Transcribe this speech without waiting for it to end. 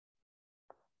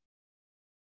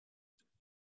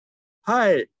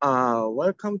Hi,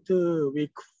 welcome to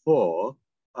week 4.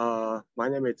 My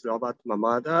name is Robert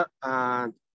Mamada,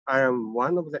 and I am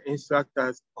one of the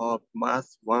instructors of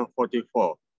Math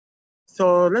 144.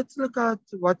 So let's look at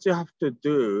what you have to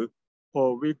do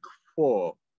for week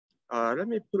 4. Let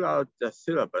me pull out the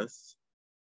syllabus.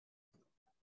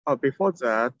 Before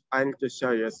that, I need to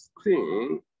share your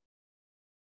screen.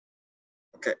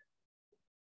 Okay.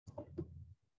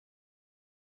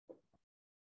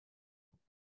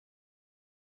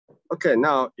 Okay,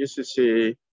 now you should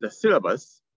see the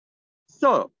syllabus.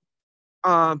 So,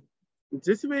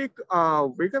 this week,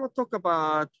 we're going to talk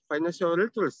about financial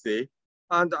literacy.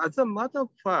 And as a matter of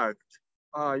fact,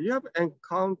 you have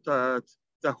encountered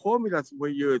the formulas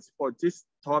we use for this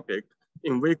topic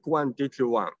in week 1,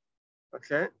 DQ1.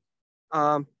 Okay.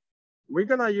 We're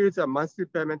going to use a monthly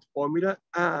payment formula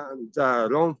and the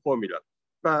loan formula.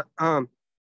 But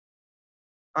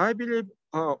I believe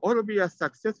all of you are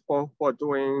successful for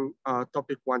doing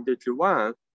topic 1,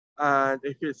 DQ1. And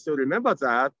if you still remember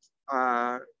that,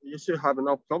 you should have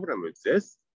no problem with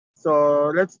this.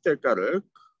 So let's take a look.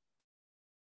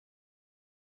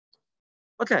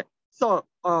 Okay, so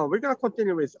we're gonna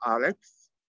continue with Alex,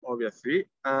 obviously.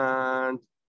 And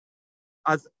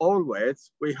as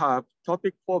always, we have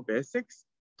topic 4 basics,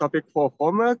 topic 4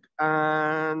 homework,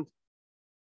 and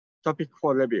topic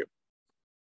 4 review.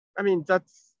 I mean,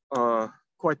 that's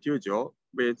quite usual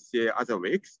with the other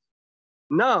weeks.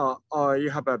 Now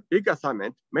you have a big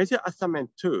assignment, major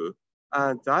assignment 2,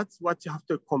 and that's what you have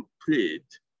to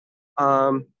complete.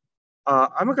 I'm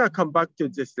gonna come back to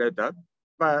this later,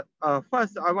 but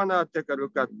first I wanna take a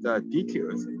look at the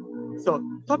DQs. So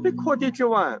topic 4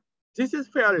 DQ1, this is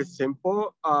fairly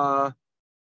simple.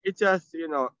 It's just,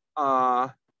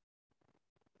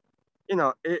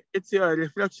 it's a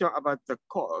reflection about the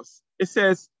course. It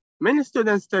says, many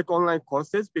students take online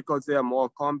courses because they are more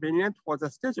convenient for the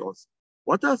schedules.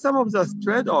 What are some of the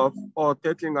trade-offs for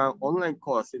taking an online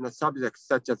course in a subject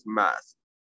such as math?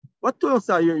 What tools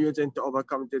are you using to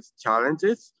overcome these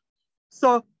challenges?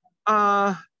 So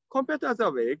compared to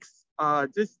other weeks,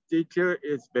 this DQ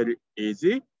is very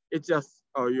easy. It's just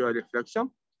your reflection.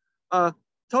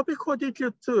 Topic for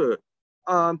DQ2,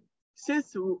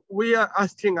 since we are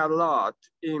asking a lot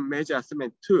in major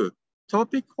assignment 2,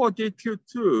 topic for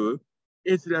DQ2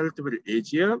 is relatively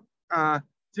easier.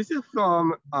 This is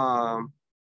from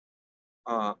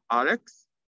Alex.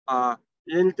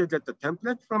 You need to get the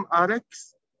template from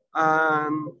Alex.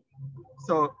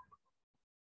 So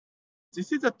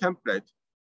this is a template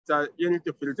that you need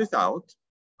to fill this out.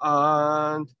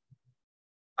 And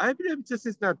I believe this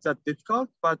is not that difficult,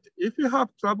 but if you have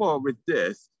trouble with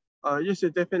this, you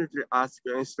should definitely ask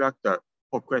your instructor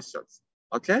for questions,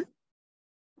 okay?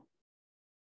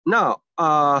 Now,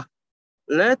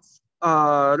 let's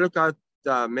look at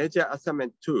the major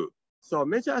assignment 2. So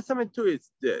major assignment 2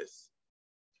 is this,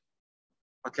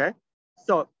 okay?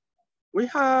 So we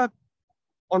have,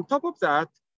 on top of that,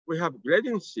 we have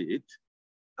grading sheet.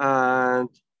 And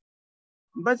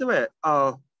by the way,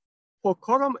 for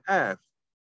column F,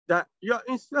 your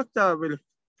instructor will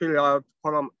fill out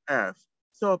column F.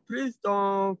 So please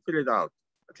don't fill it out,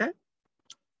 okay?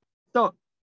 So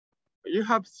you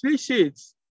have 3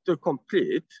 sheets to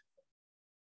complete.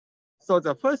 So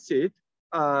the first sheet,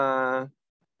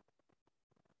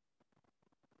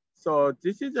 so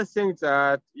this is the thing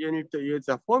that you need to use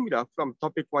a formula from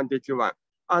topic 1 DQ1.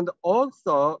 And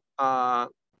also,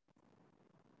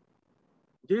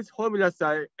 these formulas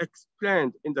are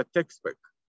explained in the textbook.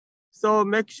 So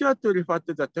make sure to refer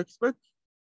to the textbook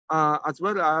as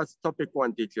well as topic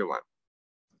 1 DQ1.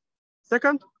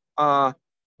 Second,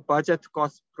 budget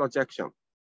cost projection,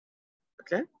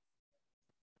 okay?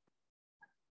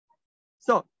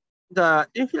 So the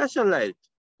inflation rate,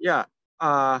 yeah,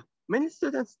 many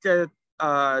students get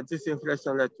this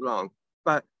inflation rate wrong,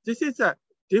 but this is a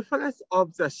difference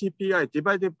of the CPI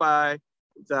divided by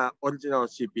the original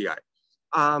CPI.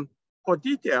 For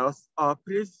details,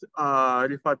 please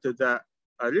refer to the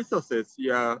resources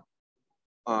your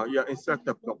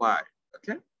instructor provide,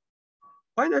 okay?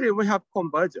 Finally, we have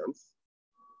conversions.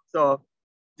 So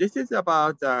this is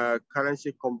about the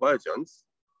currency conversions.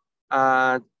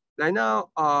 And right now,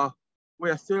 we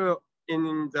are still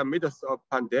in the middle of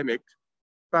pandemic,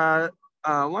 but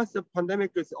once the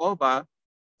pandemic is over,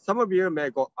 some of you may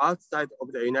go outside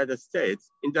of the United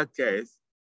States. In that case,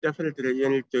 definitely you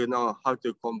need to know how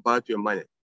to convert your money,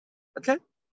 okay?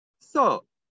 So,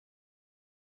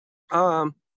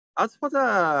 as for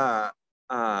the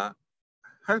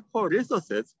helpful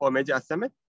resources for major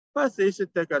assignment, first you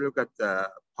should take a look at the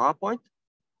PowerPoint.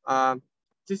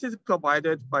 This is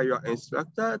provided by your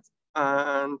instructors,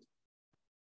 and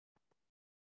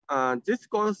this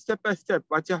goes step by step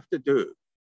what you have to do.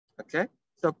 Okay,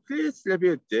 so please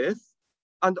review this.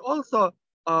 And also,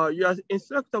 your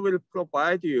instructor will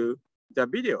provide you the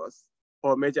videos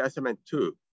for major assignment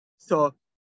 2. So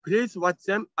please watch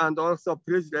them and also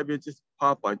please review this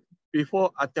PowerPoint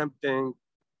before attempting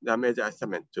the major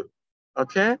assignment 2.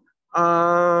 Okay,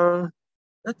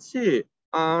 let's see.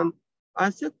 I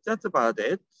think that's about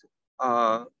it.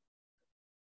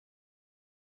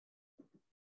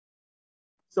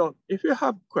 So if you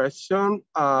have questions,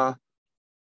 okay.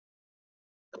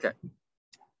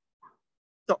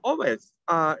 So always,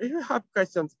 if you have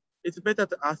questions, it's better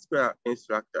to ask your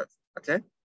instructors, okay?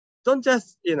 Don't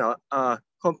just,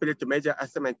 complete the major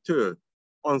assignment 2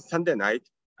 on Sunday night,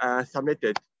 submit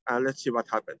it, and let's see what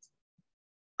happens.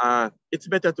 It's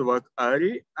better to work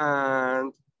early,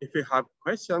 and if you have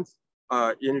questions,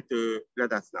 you need to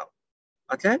let us know,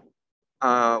 okay?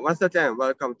 Once again,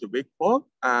 welcome to Big 4,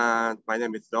 and my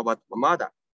name is Robert Mamada.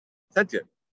 Thank you.